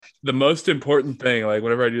The most important thing, like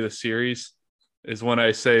whenever I do the series, is when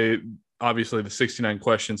I say, obviously, the 69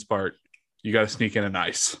 questions part, you got to sneak in an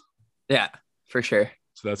ice. Yeah, for sure.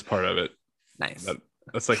 So that's part of it. Nice.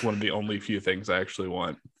 That's like one of the only few things I actually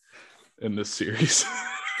want in this series.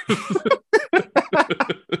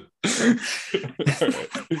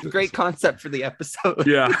 Great concept for the episode.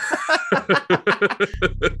 Yeah.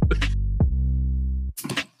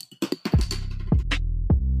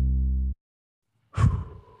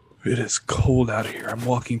 It is cold out here. I'm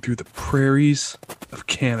walking through the prairies of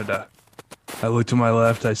Canada. I look to my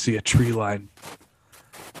left, I see a tree line.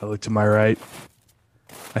 I look to my right.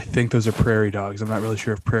 I think those are prairie dogs. I'm not really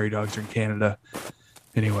sure if prairie dogs are in Canada.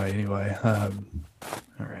 Anyway. All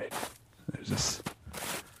right. There's this.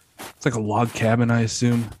 It's like a log cabin, I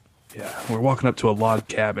assume. Yeah, we're walking up to a log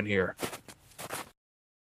cabin here.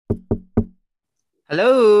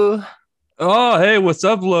 Hello. Oh, hey, what's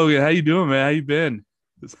up, Logan? How you doing, man? How you been?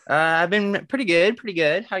 I've been pretty good.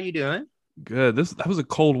 How you doing? Good. That was a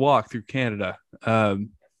cold walk through Canada. Are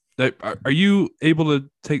you able to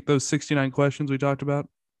take those 69 questions we talked about?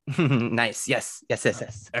 Nice. Yes.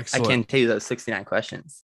 Excellent. I can tell you those 69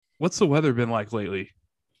 questions. What's the weather been like lately?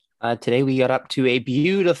 Today we got up to a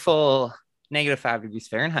beautiful -5 degrees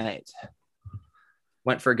Fahrenheit.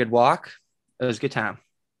 Went for a good walk. It was a good time.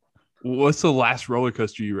 What's the last roller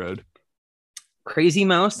coaster you rode? Crazy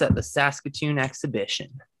Mouse at the Saskatoon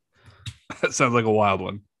exhibition. That sounds like a wild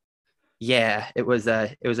one. Yeah, it was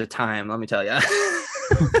a time, let me tell you.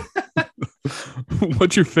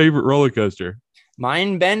 What's your favorite roller coaster?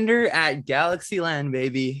 Mindbender at Galaxyland,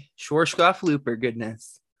 baby. Schwarzkopf Looper,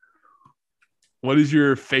 goodness. What is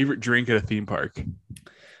your favorite drink at a theme park?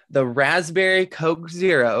 The Raspberry Coke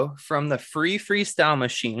Zero from the free freestyle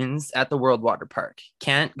machines at the World Water Park.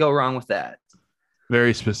 Can't go wrong with that.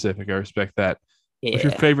 Very specific. I respect that. Yeah. What's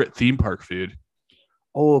your favorite theme park food?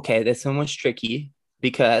 Oh, okay. This one was tricky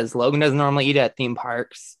because Logan doesn't normally eat at theme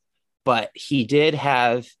parks, but he did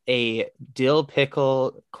have a dill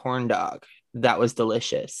pickle corn dog that was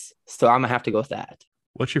delicious. So I'm going to have to go with that.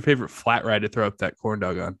 What's your favorite flat ride to throw up that corn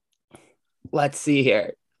dog on? Let's see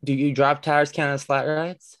here. Do you drop tires count as flat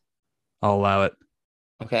rides? I'll allow it.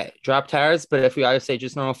 Okay. Drop tires, but if we always say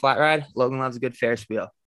just normal flat ride, Logan loves a good Ferris wheel.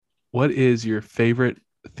 What is your favorite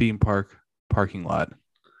theme park parking lot?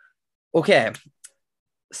 Okay.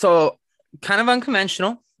 So kind of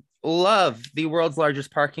unconventional. Love the world's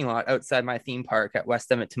largest parking lot outside my theme park at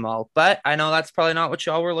West Edmonton Mall. But I know that's probably not what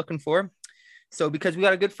y'all were looking for. So because we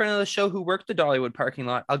got a good friend of the show who worked the Dollywood parking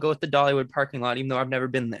lot, I'll go with the Dollywood parking lot, even though I've never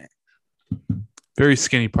been there. Very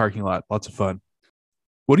skinny parking lot. Lots of fun.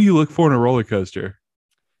 What do you look for in a roller coaster?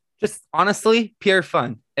 Just honestly, pure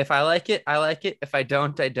fun. If I like it, I like it. If I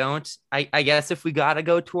don't, I don't. I guess if we got to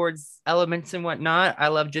go towards elements and whatnot, I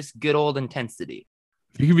love just good old intensity.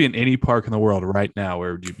 If you could be in any park in the world right now,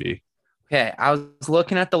 where would you be? Okay, I was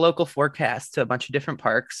looking at the local forecast to a bunch of different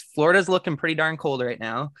parks. Florida's looking pretty darn cold right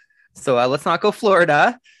now. So let's not go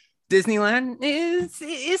Florida. Disneyland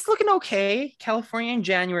is looking okay. California in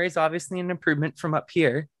January is obviously an improvement from up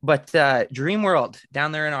here. But Dream World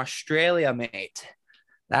down there in Australia, mate.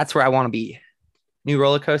 That's where I want to be. New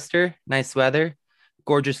roller coaster, nice weather,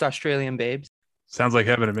 gorgeous Australian babes. Sounds like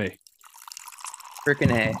heaven to me.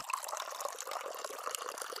 Frickin' A.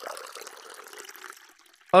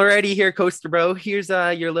 Alrighty, here, Coaster Bro. Here's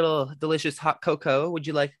your little delicious hot cocoa. Would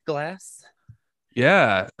you like a glass?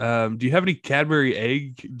 Yeah. Do you have any Cadbury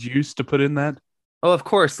egg juice to put in that? Oh, of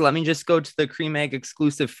course. Let me just go to the Cream Egg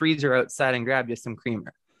exclusive freezer outside and grab you some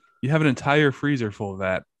creamer. You have an entire freezer full of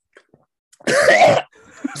that.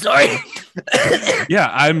 Sorry. Yeah,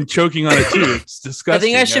 I'm choking on it too. It's disgusting. I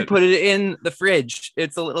think I should put it in the fridge.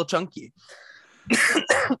 It's a little chunky.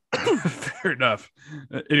 Fair enough.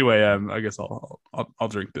 Anyway, I guess I'll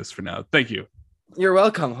drink this for now. Thank you. You're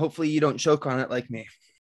welcome. Hopefully you don't choke on it like me.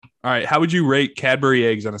 All right. How would you rate Cadbury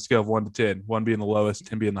eggs on a scale of 1 to 10? 1 being the lowest,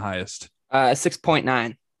 10 being the highest.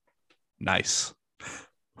 6.9. Nice.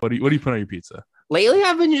 What do you put on your pizza? Lately,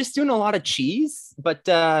 I've been just doing a lot of cheese, but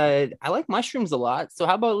I like mushrooms a lot. So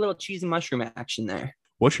how about a little cheese and mushroom action there?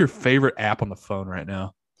 What's your favorite app on the phone right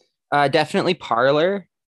now? Definitely Parler.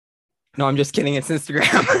 No, I'm just kidding. It's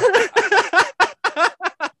Instagram.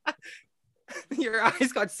 Your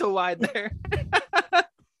eyes got so wide there.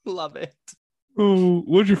 Love it. Oh,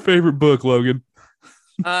 what's your favorite book, Logan?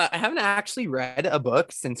 I haven't actually read a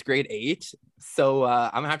book since grade 8. So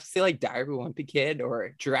I'm going to have to say like Diary of a Wimpy Kid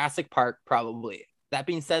or Jurassic Park, probably. That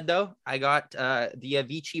being said, though, I got the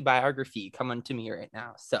Avicii biography coming to me right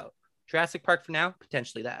now. So Jurassic Park for now,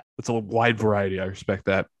 potentially that. It's a wide variety. I respect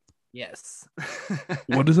that. Yes.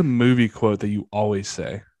 What is a movie quote that you always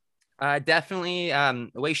say? Definitely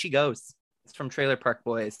Away She Goes. It's from Trailer Park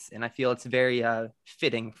Boys, and I feel it's very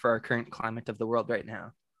fitting for our current climate of the world right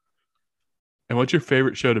now. And what's your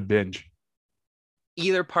favorite show to binge?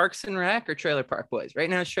 Either Parks and Rec or Trailer Park Boys. Right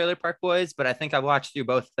now it's Trailer Park Boys, but I think I've watched through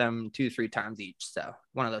both of them 2 3 times each. So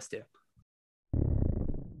one of those two.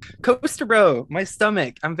 Coaster Bro, my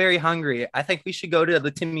stomach. I'm very hungry. I think we should go to the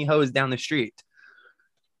Timmy Ho's down the street.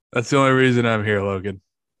 That's the only reason I'm here, Logan.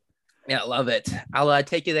 Yeah, love it. I'll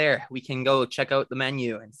take you there. We can go check out the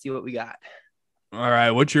menu and see what we got. All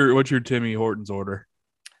right, what's your Timmy Hortons order?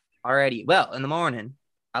 Alrighty. Well, in the morning,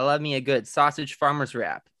 I love me a good sausage farmer's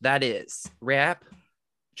wrap. That is wrap,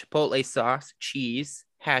 chipotle sauce, cheese,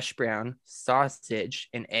 hash brown, sausage,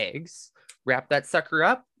 and eggs. Wrap that sucker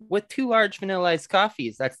up with 2 large vanilla iced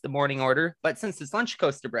coffees. That's the morning order. But since it's lunch,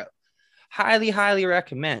 Coaster Bro, highly, highly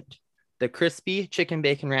recommend the crispy chicken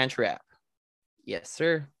bacon ranch wrap. Yes,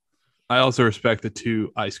 sir. I also respect the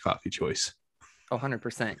 2 iced coffee choice. Oh,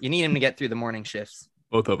 100%. You need him to get through the morning shifts.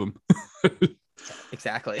 Both of them.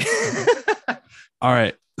 Exactly. All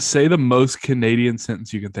right. Say the most Canadian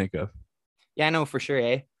sentence you can think of. Yeah, I know for sure,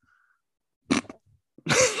 eh?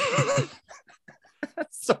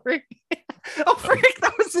 Sorry. Oh, frick.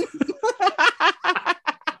 That was...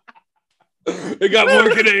 It got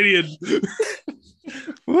more Canadian.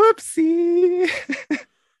 Whoopsie.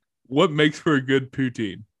 What makes for a good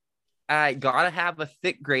poutine? I gotta have a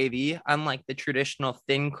thick gravy, unlike the traditional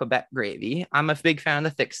thin Quebec gravy. I'm a big fan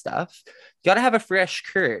of the thick stuff. Gotta have a fresh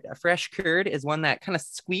curd. A fresh curd is one that kind of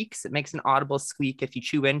squeaks. It makes an audible squeak if you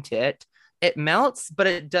chew into it. It melts, but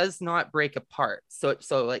it does not break apart. So it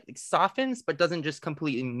softens, but doesn't just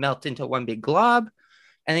completely melt into one big glob.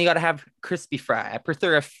 And then you gotta have crispy fry. I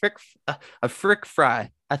prefer a thick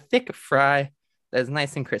fry that is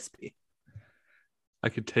nice and crispy. I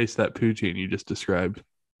could taste that poutine you just described.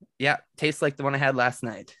 Yeah, tastes like the one I had last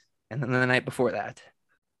night, and then the night before that.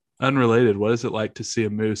 Unrelated, what is it like to see a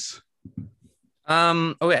moose?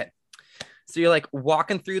 Okay. So you're like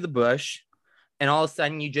walking through the bush, and all of a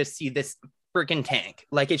sudden you just see this freaking tank.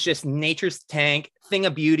 Like it's just nature's tank, thing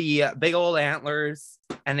of beauty, big old antlers,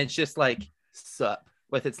 and it's just like sup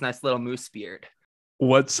with its nice little moose beard.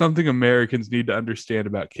 What's something Americans need to understand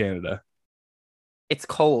about Canada? It's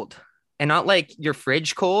cold. And not like your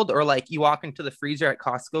fridge cold or like you walk into the freezer at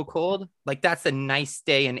Costco cold. Like that's a nice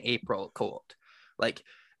day in April cold. Like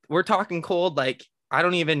we're talking cold, like I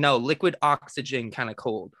don't even know, liquid oxygen kind of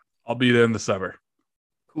cold. I'll be there in the summer.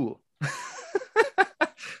 Cool.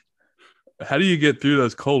 How do you get through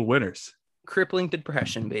those cold winters? Crippling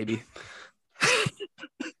depression, baby.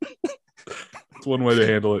 That's one way to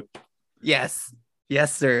handle it. Yes.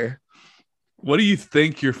 Yes, sir. What do you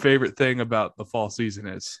think your favorite thing about the fall season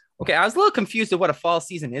is? Okay, I was a little confused of what a fall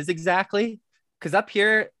season is exactly. Because up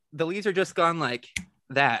here, the leaves are just gone like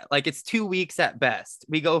that. Like it's 2 weeks at best.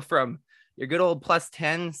 We go from your good old plus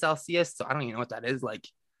 10 Celsius. So I don't even know what that is. Like,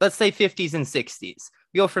 let's say 50s and 60s.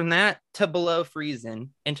 We go from that to below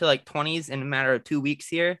freezing into like 20s in a matter of 2 weeks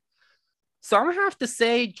here. So I'm going to have to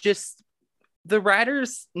say just the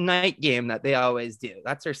Riders night game that they always do.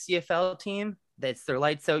 That's our CFL team. That's their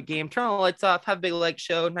lights out game. Turn all the lights off, have a big light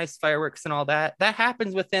show, nice fireworks and all that. That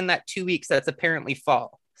happens within that 2 weeks. That's apparently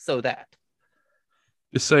fall. So that.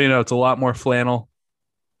 Just so you know, it's a lot more flannel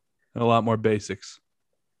and a lot more basics.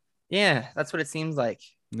 Yeah, that's what it seems like.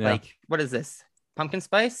 Yeah. Like, what is this? Pumpkin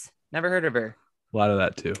Spice? Never heard of her. A lot of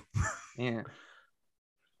that too. Yeah.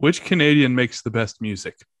 Which Canadian makes the best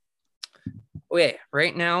music? Okay,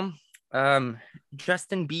 right now,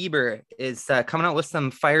 Justin Bieber is coming out with some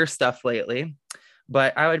fire stuff lately,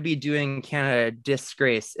 but I would be doing Canada a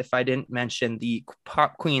disgrace if I didn't mention the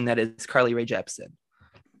pop queen that is Carly Rae Jepsen.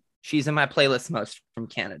 She's in my playlist most from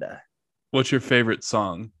Canada. What's your favorite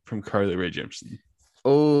song from Carly Rae Jepsen?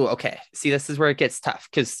 Oh, okay. See, this is where it gets tough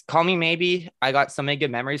because Call Me Maybe, I got so many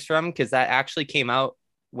good memories from because that actually came out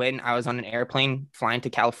when I was on an airplane flying to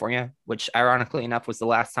California, which ironically enough was the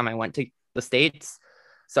last time I went to the States.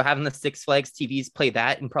 So having the Six Flags TVs play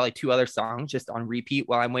that and probably 2 other songs just on repeat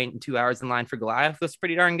while I'm waiting 2 hours in line for Goliath was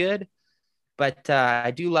pretty darn good. But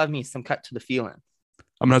I do love me some Cut to the Feeling.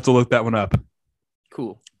 I'm going to have to look that one up.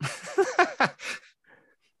 Cool.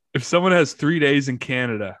 If someone has 3 days in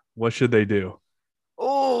Canada, what should they do?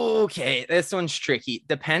 Okay, this one's tricky.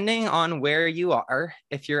 Depending on where you are,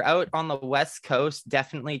 if you're out on the West Coast,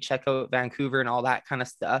 definitely check out Vancouver and all that kind of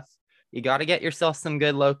stuff. You got to get yourself some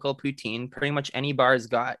good local poutine. Pretty much any bar's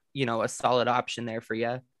got, a solid option there for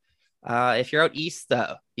you. If you're out east,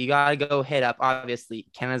 though, you got to go hit up, obviously,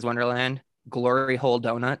 Canada's Wonderland, Glory Hole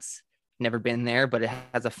Donuts. Never been there, but it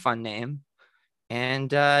has a fun name. And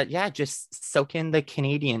just soak in the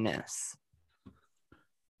Canadianness.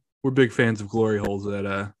 We're big fans of glory holes at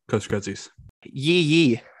Coast Gutsies. Yee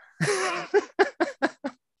yee.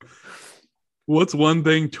 What's one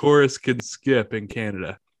thing tourists can skip in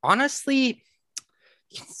Canada? Honestly,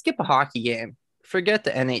 you can skip a hockey game. Forget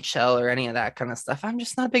the NHL or any of that kind of stuff. I'm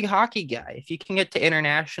just not a big hockey guy. If you can get to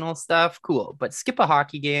international stuff, cool. But skip a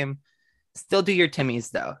hockey game. Still do your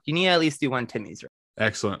Timmies, though. You need to at least do one Timmies.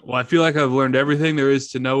 Excellent. Well, I feel like I've learned everything there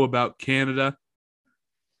is to know about Canada.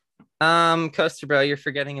 Coaster Bro, you're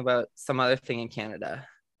forgetting about some other thing in Canada.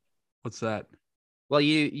 What's that? Well,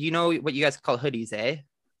 you know what you guys call hoodies, eh?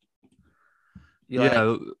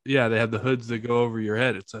 Yeah, they have the hoods that go over your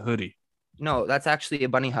head. It's a hoodie. No, that's actually a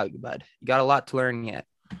bunny hug, bud. You got a lot to learn yet.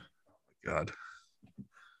 God.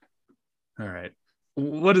 All right.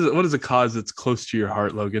 What is a cause that's close to your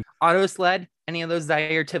heart, Logan? Auto sled, any of those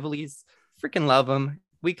Zaire Tivolis, freaking love them.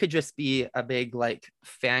 We could just be a big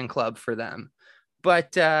fan club for them.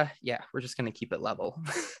 But yeah, we're just gonna keep it level.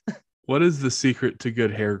 What is the secret to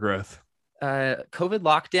good hair growth? COVID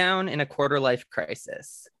lockdown and a quarter life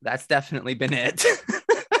crisis. That's definitely been it.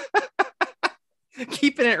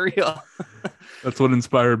 Keeping it real. That's what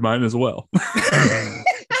inspired mine as well.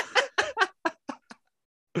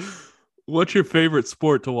 What's your favorite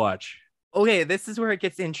sport to watch? Okay, this is where it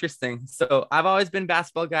gets interesting. So I've always been a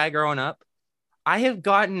basketball guy growing up. I have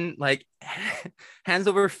gotten hands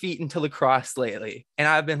over feet into lacrosse lately, and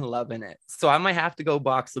I've been loving it. So I might have to go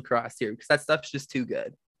box lacrosse here because that stuff's just too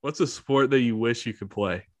good. What's a sport that you wish you could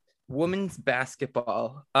play? Women's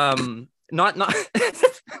basketball. Not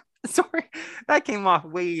sorry, that came off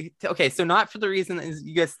okay. So not for the reason as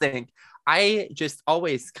you guys think. I just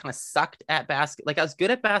always kind of sucked at basketball. I was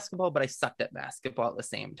good at basketball, but I sucked at basketball at the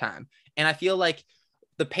same time. And I feel like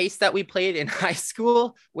the pace that we played in high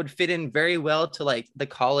school would fit in very well to the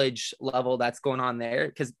college level that's going on there.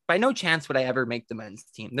 Because by no chance would I ever make the men's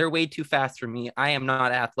team. They're way too fast for me. I am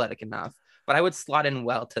not athletic enough, but I would slot in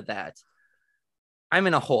well to that. I'm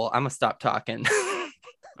in a hole. I'm gonna stop talking. I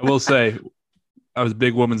will say, I was a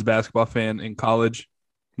big women's basketball fan in college.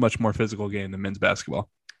 Much more physical game than men's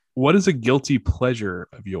basketball. What is a guilty pleasure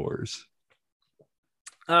of yours?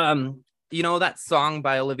 You know that song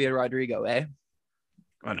by Olivia Rodrigo, eh?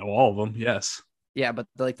 I know all of them. Yes. Yeah, but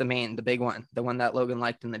the big one, the one that Logan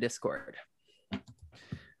liked in the Discord.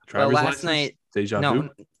 Driver's last license? night, Deja vu?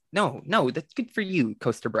 No, that's good for you,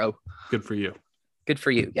 Coaster Bro. Good for you. Good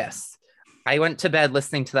for you. Yes. I went to bed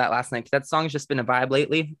listening to that last night because that song's just been a vibe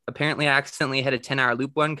lately. Apparently, I accidentally hit a 10-hour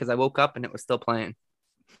loop one because I woke up and it was still playing.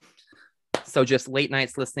 So just late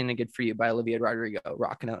nights listening to Good For You by Olivia Rodrigo,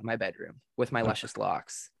 rocking out in my bedroom with my luscious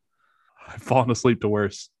locks. I've fallen asleep to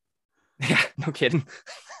worse. Yeah, no kidding.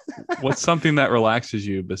 What's something that relaxes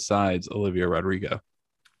you besides Olivia Rodrigo?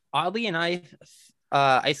 Oddly enough,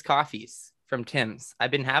 iced coffees from Tim's.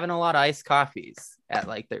 I've been having a lot of iced coffees at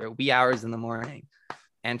their wee hours in the morning.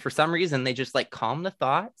 And for some reason, they just calm the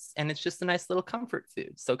thoughts. And it's just a nice little comfort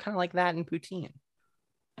food. So kind of like that in poutine.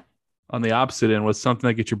 On the opposite end, what's something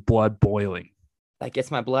that gets your blood boiling? That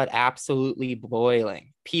gets my blood absolutely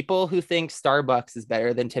boiling. People who think Starbucks is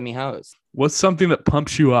better than Timmy Ho's. What's something that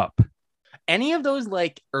pumps you up? Any of those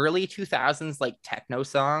early 2000s techno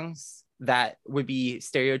songs that would be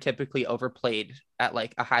stereotypically overplayed at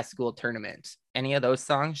a high school tournament. Any of those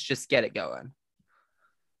songs, just get it going.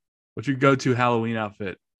 What's your go-to Halloween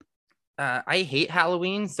outfit? I hate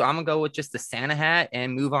Halloween, so I'm gonna go with just the Santa hat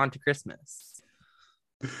and move on to Christmas.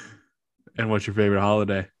 And what's your favorite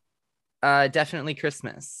holiday? Definitely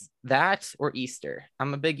Christmas. That or Easter.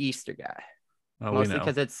 I'm a big Easter guy. Oh, mostly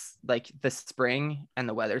because it's the spring and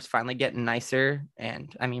the weather's finally getting nicer.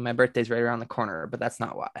 And I mean, my birthday's right around the corner, but that's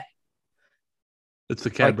not why. It's the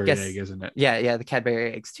Cadbury egg, isn't it? Yeah, the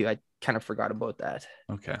Cadbury eggs too. I kind of forgot about that.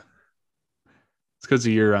 Okay. It's because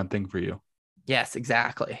a year-round thing for you. Yes,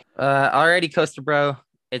 exactly. Alrighty, Coaster Bro.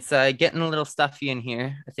 It's getting a little stuffy in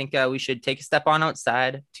here. I think we should take a step on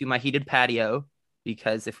outside to my heated patio,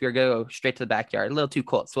 because if we go straight to the backyard, a little too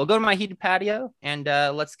cold. So we'll go to my heated patio and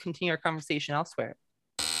let's continue our conversation elsewhere.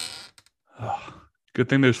 Oh, good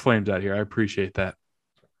thing there's flames out here. I appreciate that.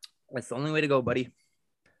 That's the only way to go, buddy.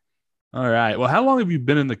 All right. Well, how long have you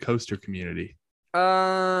been in the coaster community?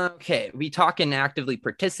 Okay. We talking actively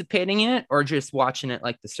participating in it or just watching it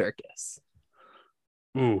like the circus?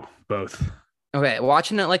 Ooh, both. Okay.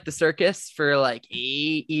 Watching it like the circus for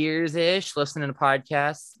 8 years-ish, listening to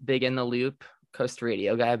podcasts, big in the loop, coaster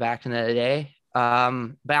radio guy back in the day.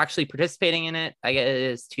 But actually participating in it, I guess it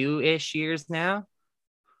is 2-ish years now.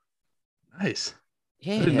 Nice.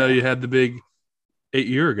 Yeah. I didn't know you had the big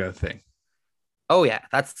 8-year ago thing. Oh yeah,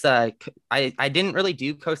 that's I didn't really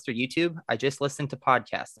do coaster YouTube. I just listened to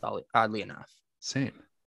podcasts, oddly enough. Same.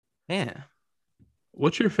 Yeah.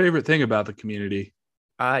 What's your favorite thing about the community?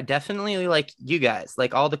 Definitely like you guys,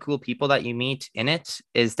 like all the cool people that you meet in it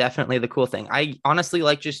is definitely the cool thing. I honestly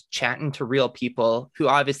like just chatting to real people who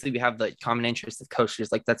obviously we have the common interest of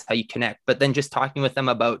coaches. Like that's how you connect. But then just talking with them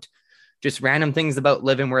about just random things about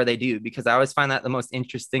living where they do, because I always find that the most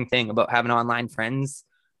interesting thing about having online friends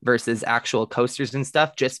versus actual coasters and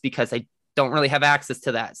stuff, just because I don't really have access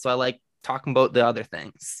to that. So I like talking about the other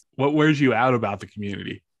things. What wears you out about the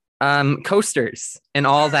community? Coasters and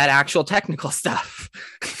all that actual technical stuff.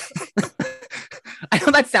 I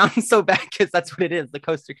know that sounds so bad because that's what it is, the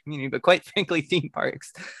coaster community, but quite frankly, theme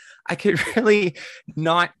parks. I could really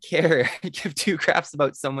not care, give two craps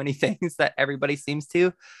about so many things that everybody seems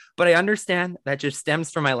to, but I understand that just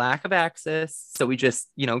stems from my lack of access. So we just,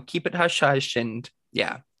 keep it hush hush and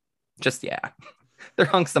yeah, they're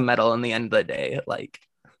hunks of metal in the end of the day. Like,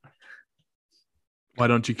 Why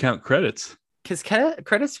don't you count credits? because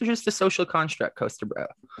credits are just a social construct, Coaster Bro.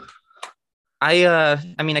 I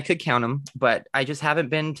mean, I could count them, but I just haven't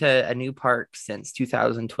been to a new park since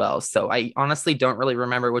 2012. So I honestly don't really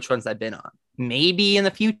remember which ones I've been on. Maybe in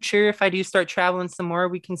the future, if I do start traveling some more,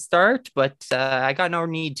 we can start, but I got no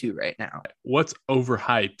need to right now. What's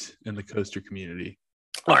overhyped in the coaster community?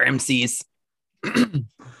 RMCs.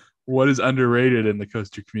 What is underrated in the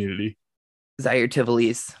coaster community? Zaire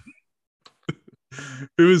Tivoli's.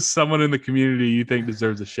 Who is someone in the community you think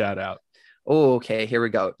deserves a shout out? Oh, okay, here we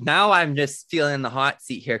go. Now I'm just feeling the hot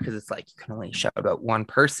seat here because it's like you can only shout out one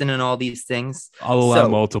person and all these things. I'll allow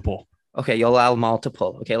multiple. Okay, you'll allow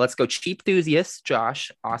multiple. Okay, let's go Cheap Enthusiast,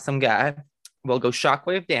 Josh, awesome guy. We'll go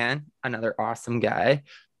Shockwave Dan, another awesome guy.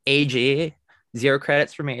 AJ, 0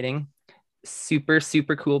 credits for mating. Super,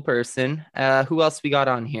 super cool person. Who else we got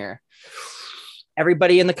on here?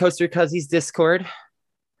 Everybody in the Coaster Cuzzies Discord.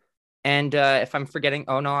 And if I'm forgetting,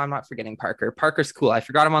 oh no, I'm not forgetting Parker. Parker's cool. I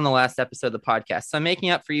forgot him on the last episode of the podcast. So I'm making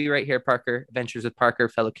up for you right here, Parker. Adventures with Parker,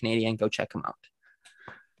 fellow Canadian. Go check him out.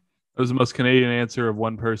 That was the most Canadian answer of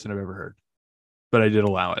one person I've ever heard, but I did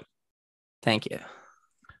allow it. Thank you.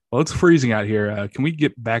 Well, it's freezing out here. Can we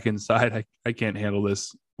get back inside? I can't handle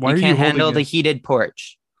this. Why you can't handle the heated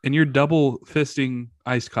porch? And you're double fisting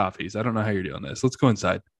iced coffees. I don't know how you're doing this. Let's go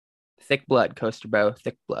inside. Thick blood, Coaster Bro.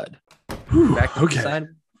 Thick blood. Whew, back inside.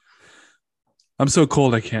 I'm so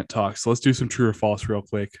cold I can't talk. So let's do some true or false real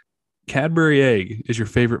quick. Cadbury egg is your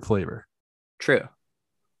favorite flavor. True.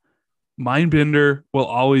 Mindbender will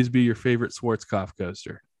always be your favorite Schwarzkopf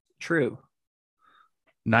coaster. True.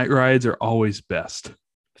 Night rides are always best.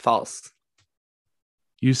 False.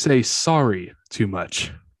 You say sorry too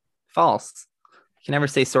much. False. You can never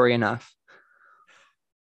say sorry enough.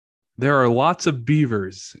 There are lots of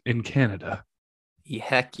beavers in Canada.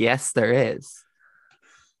 Heck yes, there is.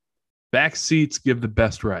 Back seats give the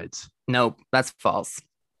best rides. Nope, that's false.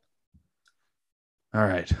 All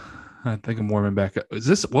right. I think I'm warming back up. Is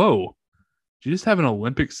this, whoa. Do you just have an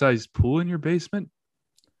Olympic-sized pool in your basement?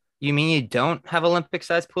 You mean you don't have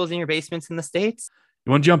Olympic-sized pools in your basements in the States?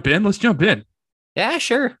 You want to jump in? Let's jump in. Yeah,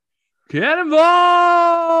 sure. Cannonball!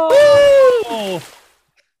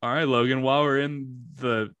 All right, Logan, while we're in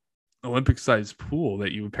the Olympic-sized pool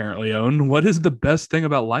that you apparently own, what is the best thing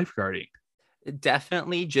about lifeguarding?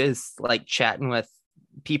 Definitely just like chatting with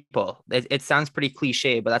people. It sounds pretty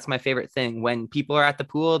cliche, but that's my favorite thing. When people are at the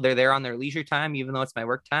pool, they're there on their leisure time, even though it's my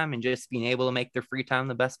work time, and just being able to make their free time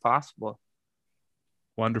the best possible.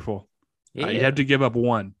 Wonderful. Yeah. You had to give up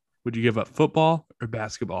one. Would you give up football or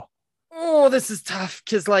basketball? Oh, this is tough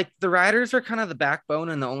because like the Riders are kind of the backbone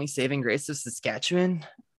and the only saving grace of Saskatchewan.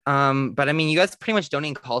 But I mean, you guys pretty much don't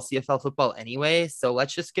even call CFL football anyway, so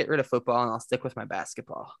let's just get rid of football and I'll stick with my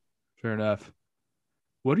basketball. Fair enough.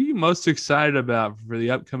 What are you most excited about for the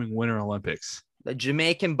upcoming Winter Olympics? The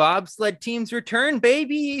Jamaican bobsled team's return,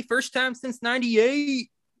 baby. First time since 98.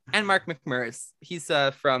 And Mark McMurris. He's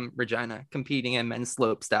from Regina, competing in men's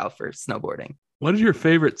slope style for snowboarding. What is your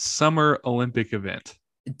favorite summer Olympic event?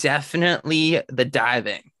 Definitely the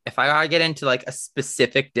diving. If I gotta get into like a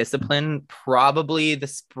specific discipline, probably the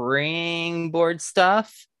springboard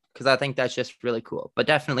stuff, because I think that's just really cool. But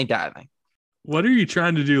definitely diving. What are you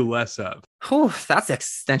trying to do less of? Whew, that's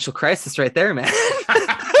existential crisis right there, man.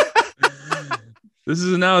 This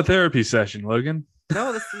is now a therapy session, Logan.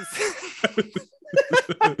 No, this is...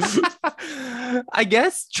 I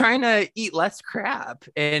guess trying to eat less crap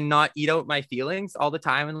and not eat out my feelings all the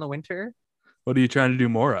time in the winter. What are you trying to do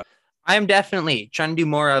more of? I'm definitely trying to do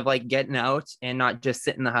more of like getting out and not just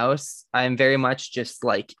sit in the house. I'm very much just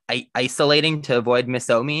like isolating to avoid Miss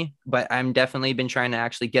Omi, but I'm definitely been trying to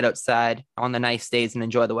actually get outside on the nice days and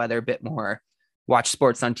enjoy the weather a bit more, watch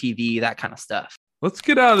sports on TV, that kind of stuff. Let's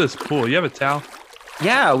get out of this pool. You have a towel?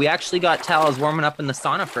 Yeah, we actually got towels warming up in the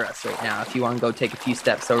sauna for us right now. If you want to go take a few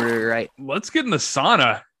steps over to the right. Let's get in the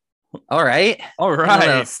sauna. All right. All Getting a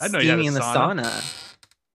right. little I know you had a steamy in the sauna. sauna.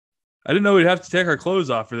 I didn't know we'd have to take our clothes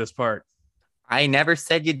off for this part. I never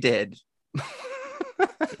said you did.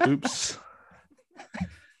 Oops.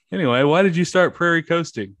 Anyway, why did you start prairie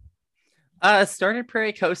coasting? Started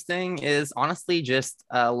Prairie Coasting is honestly just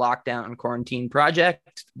a lockdown quarantine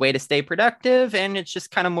project, way to stay productive, and it's just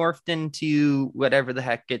kind of morphed into whatever the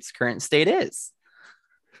heck its current state is.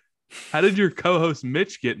 How did your co-host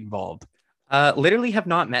Mitch get involved? Literally have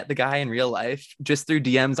not met the guy in real life, just through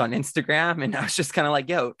DMs on Instagram, and I was just kind of like,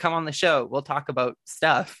 "Yo, come on the show. We'll talk about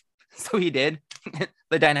stuff." So he did.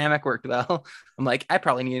 The dynamic worked well. I'm like, I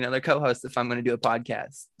probably need another co-host if I'm going to do a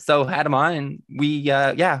podcast. So had him on, and we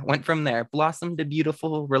went from there. Blossomed a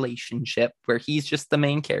beautiful relationship where he's just the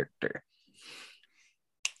main character.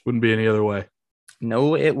 Wouldn't be any other way.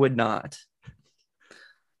 No, it would not.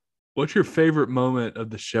 What's your favorite moment of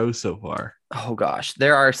the show so far? Oh gosh,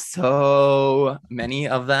 there are so many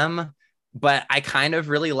of them, but I kind of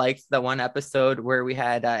really liked the one episode where we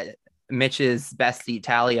had Mitch's bestie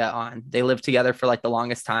Talia on. They lived together for like the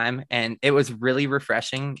longest time, and it was really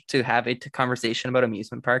refreshing to have a conversation about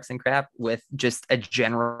amusement parks and crap with just a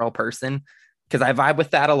general person, because I vibe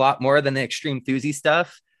with that a lot more than the extreme enthusiast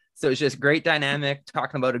stuff. So it's just great dynamic,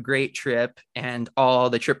 talking about a great trip, and all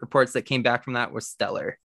the trip reports that came back from that was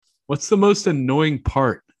stellar. What's the most annoying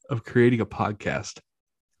part of creating a podcast?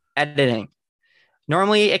 Editing.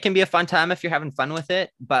 Normally it can be a fun time if you're having fun with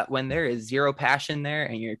it, but when there is zero passion there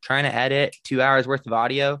and you're trying to edit 2 hours worth of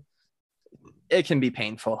audio, it can be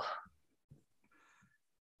painful.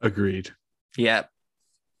 Agreed. Yeah.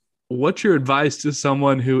 What's your advice to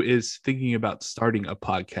someone who is thinking about starting a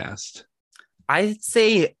podcast? I'd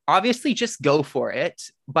say obviously just go for it,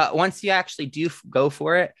 but once you actually do go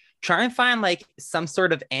for it, try and find like some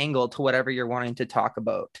sort of angle to whatever you're wanting to talk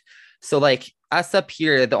about. So like us up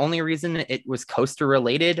here, the only reason it was coaster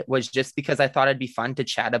related was just because I thought it'd be fun to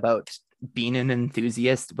chat about being an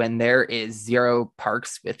enthusiast when there is 0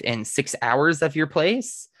 parks within 6 hours of your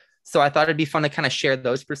place. So I thought it'd be fun to kind of share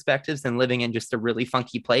those perspectives and living in just a really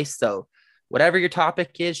funky place. So whatever your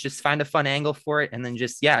topic is, just find a fun angle for it and then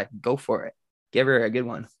just, go for it. Give her a good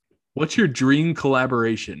one. What's your dream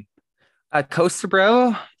collaboration? Coaster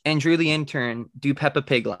Bro and Drew the Intern do Peppa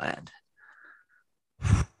Pig Land.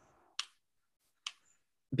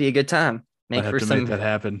 Be a good time. Make that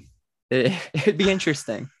happen. It'd be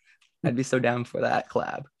interesting. I'd be so down for that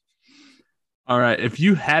collab. All right. If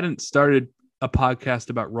you hadn't started a podcast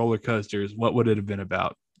about roller coasters, what would it have been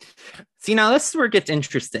about? See, now this is where it gets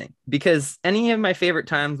interesting, because any of my favorite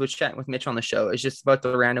times with chatting with Mitch on the show is just about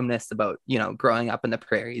the randomness about, growing up in the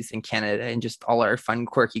prairies in Canada and just all our fun,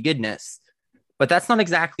 quirky goodness. But that's not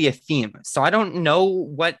exactly a theme. So I don't know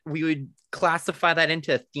what we would classify that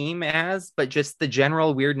into a theme as, but just the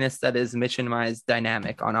general weirdness that is Mitch and my's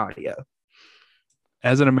dynamic on audio.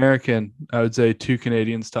 As an American, I would say 2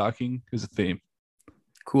 Canadians talking is a theme.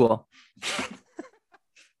 Cool.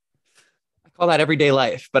 Call that everyday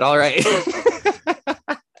life, but all right.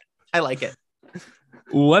 I like it.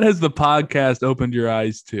 What has the podcast opened your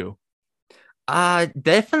eyes to?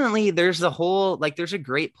 Definitely there's a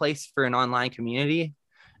great place for an online community.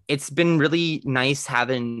 It's been really nice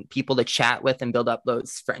having people to chat with and build up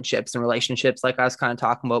those friendships and relationships like I was kind of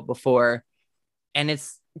talking about before. And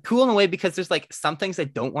it's cool in a way because there's like some things I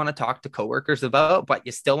don't want to talk to coworkers about, but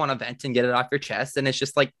you still want to vent and get it off your chest. And it's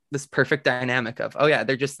just like this perfect dynamic of, oh yeah,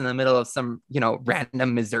 they're just in the middle of some,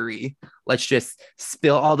 random misery. Let's just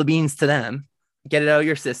spill all the beans to them, get it out of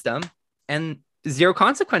your system, and 0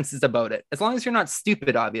 consequences about it. As long as you're not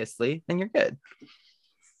stupid, obviously, then you're good.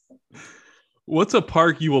 What's a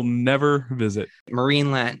park you will never visit?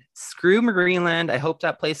 Marineland. Screw Marineland. I hope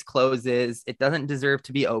that place closes. It doesn't deserve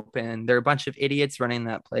to be open. There are a bunch of idiots running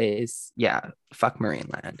that place. Yeah, fuck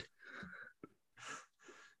Marineland.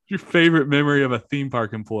 Your favorite memory of a theme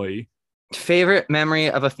park employee? Favorite memory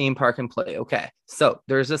of a theme park employee. Okay, so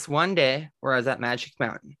there's this one day where I was at Magic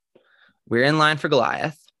Mountain. We're in line for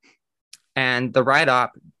Goliath, and the ride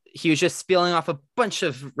op, he was just spilling off a bunch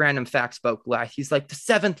of random facts about Goliath. He's like the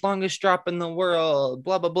 7th longest drop in the world,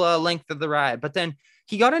 blah, blah, blah, length of the ride. But then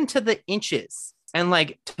he got into the inches and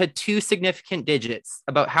like to 2 significant digits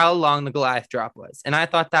about how long the Goliath drop was. And I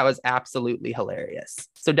thought that was absolutely hilarious.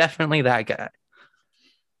 So definitely that guy.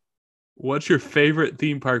 What's your favorite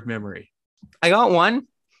theme park memory? I got one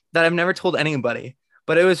that I've never told anybody,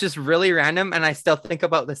 but it was just really random. And I still think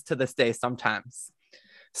about this to this day sometimes.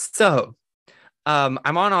 So I'm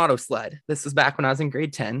on auto sled. This was back when I was in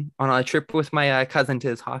grade 10 on a trip with my cousin to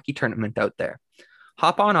his hockey tournament out there.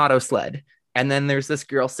 Hop on auto sled. And then there's this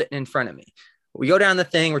girl sitting in front of me. We go down the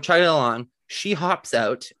thing, we're chugging along. She hops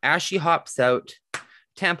out. As she hops out,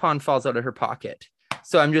 tampon falls out of her pocket.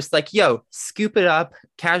 So I'm just like, yo, scoop it up,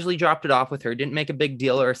 casually dropped it off with her. Didn't make a big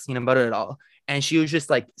deal or a scene about it at all. And she was just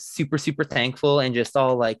like super, super thankful and just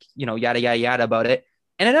all like, yada, yada, yada about it.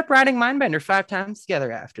 Ended up riding Mindbender 5 times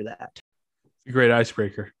together after that. A great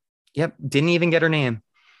icebreaker. Yep. Didn't even get her name.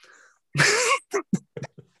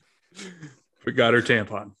 Forgot her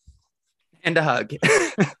tampon. And a hug.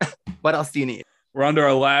 What else do you need? We're on to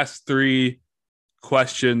our last 3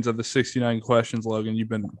 questions of the 69 questions, Logan. You've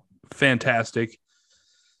been fantastic.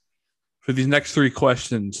 For these next 3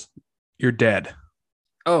 questions, you're dead.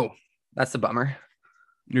 Oh, that's a bummer.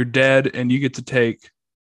 You're dead, and you get to take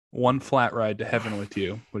one flat ride to heaven with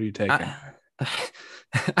you. What are you taking?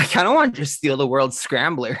 I kind of want to just steal the world's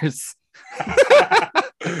scramblers.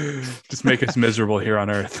 Just make us miserable here on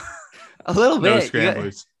Earth. A little No bit.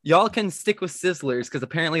 scramblers. Y'all can stick with Sizzlers because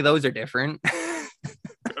apparently those are different.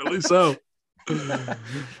 Apparently so.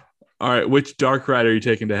 All right. Which dark ride are you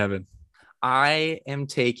taking to heaven? I am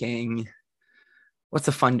taking, what's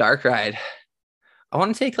a fun dark ride? I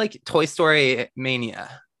want to take like Toy Story Mania,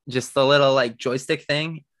 just the little like joystick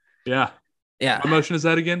thing. Yeah. Yeah. What motion is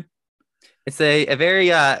that again? It's a very,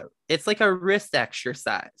 it's like a wrist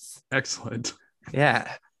exercise. Excellent.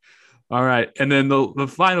 Yeah. All right. And then the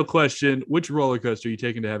final question, which roller coaster are you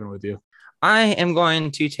taking to heaven with you? I am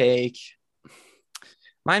going to take,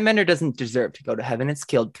 Mindbender doesn't deserve to go to heaven. It's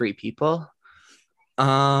killed 3 people.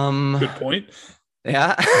 Good point.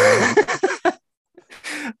 Yeah.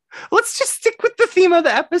 Let's just stick with the theme of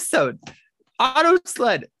the episode. Auto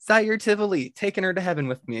sled, Zaire Tivoli, taking her to heaven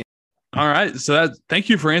with me. All right. So thank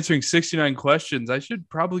you for answering 69 questions. I should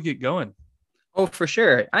probably get going. Oh, for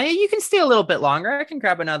sure. You can stay a little bit longer. I can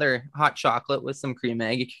grab another hot chocolate with some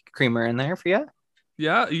creamer in there for you.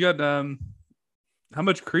 Yeah. You got, how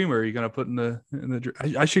much creamer are you going to put in the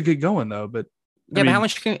I should get going though, but yeah, but how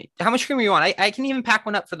much creamer you want? I can even pack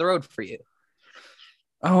one up for the road for you.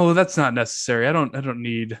 Oh, that's not necessary. I don't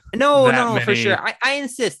need. No, for sure. I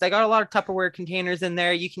insist. I got a lot of Tupperware containers in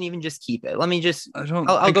there. You can even just keep it. Let me just.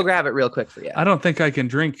 I'll go grab it real quick for you. I don't think I can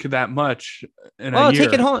drink that much in a year.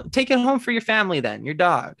 Take it home. Take it home for your family then. Your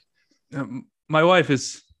dog. My wife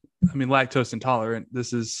is, lactose intolerant.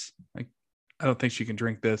 I don't think she can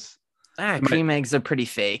drink this. Cream eggs are pretty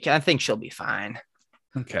fake. I think she'll be fine.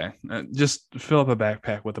 Okay, just fill up a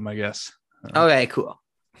backpack with them, I guess. Okay, cool.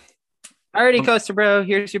 Alrighty, Coaster Bro.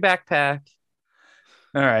 Here's your backpack.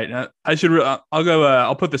 All right. I'll go.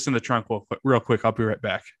 I'll put this in the trunk real quick. I'll be right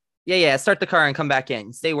back. Yeah. Start the car and come back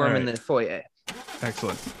in. Stay warm in the foyer.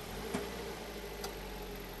 Excellent.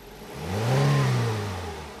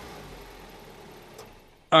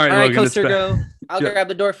 All right, Logan, Coaster Bro. I'll grab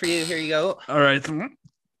the door for you. Here you go. All right.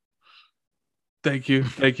 Thank you.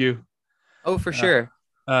 Oh, for sure.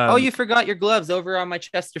 You forgot your gloves over on my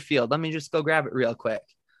Chesterfield. Let me just go grab it real quick.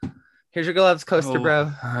 Here's your gloves, Coaster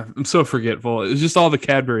Bro. I'm so forgetful. It's just all the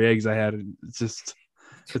Cadbury eggs I had. It's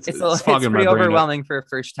pretty overwhelming for a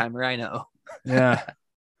first timer. I know. Yeah.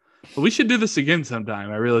 But we should do this again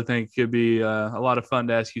sometime. I really think it'd be a lot of fun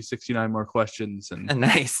to ask you 69 more questions. And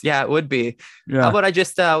nice. Yeah, it would be. Yeah. How about I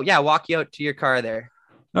just walk you out to your car there?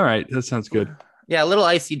 All right. That sounds good. Yeah, a little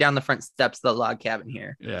icy down the front steps of the log cabin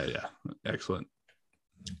here. Yeah. Excellent.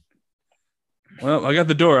 Well, I got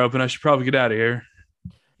the door open. I should probably get out of here.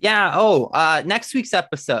 Yeah. Next week's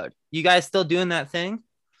episode. You guys still doing that thing?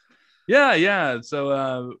 Yeah.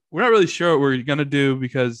 So we're not really sure what we're gonna do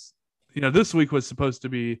because this week was supposed to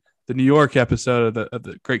be the New York episode of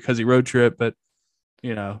the Great Cuzzy Road Trip, but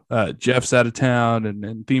Jeff's out of town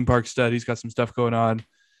and theme park stud. He's got some stuff going on.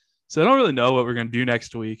 So I don't really know what we're gonna do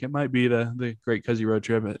next week. It might be the Great Cuzzy Road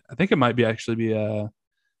Trip. I think it might be a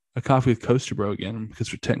coffee with Coaster Bro again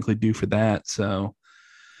because we're technically due for that. So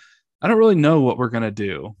I don't really know what we're gonna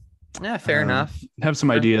do. Yeah, fair enough. Have some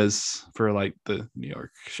ideas for like the New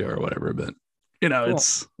York show or whatever, but cool.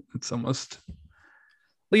 It's almost.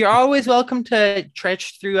 Well, you're always welcome to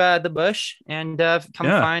trudge through the bush and come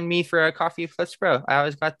find me for a coffee with Coaster Bro. I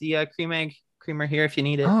always got the creamer here if you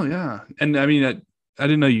need it. Oh yeah, and I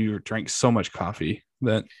didn't know you drank so much coffee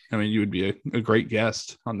that you would be a great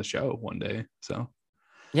guest on the show one day. So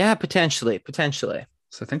yeah, potentially.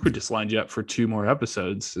 So I think we just lined you up for 2 more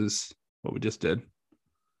episodes is what we just did.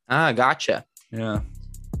 Ah, gotcha. Yeah.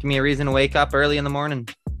 Give me a reason to wake up early in the morning.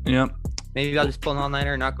 Yeah. Maybe I'll just pull an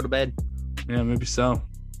all-nighter and not go to bed. Yeah, maybe so.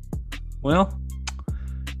 Well,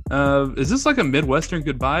 is this like a Midwestern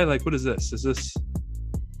goodbye? Like, what is this? Is this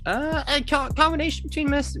a combination between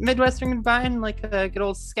Midwestern goodbye and like a good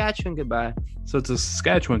old Saskatchewan goodbye? So it's a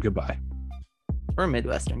Saskatchewan goodbye. Or a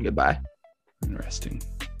Midwestern goodbye. Interesting.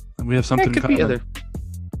 And we have There something in could be common. other.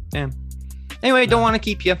 Yeah. Anyway, don't want to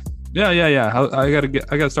keep you. Yeah. I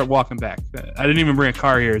gotta start walking back. I didn't even bring a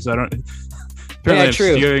car here, so I don't. Apparently, I'm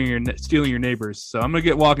true. stealing your neighbors. So I'm gonna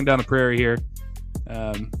get walking down the prairie here.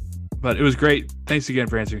 But it was great. Thanks again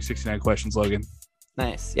for answering 69 questions, Logan.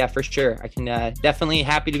 Nice. Yeah, for sure. I can definitely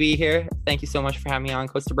happy to be here. Thank you so much for having me on,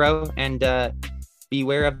 Costa Bro. And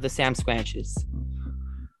beware of the Sam Squanches.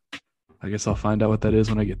 I guess I'll find out what that is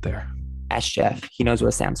when I get there. Ask Jeff. He knows what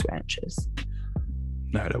a Sam Squanch is.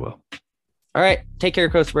 All right, I will. All right. Take care,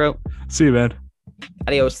 Costa Bro. See you, man.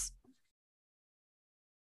 Adios.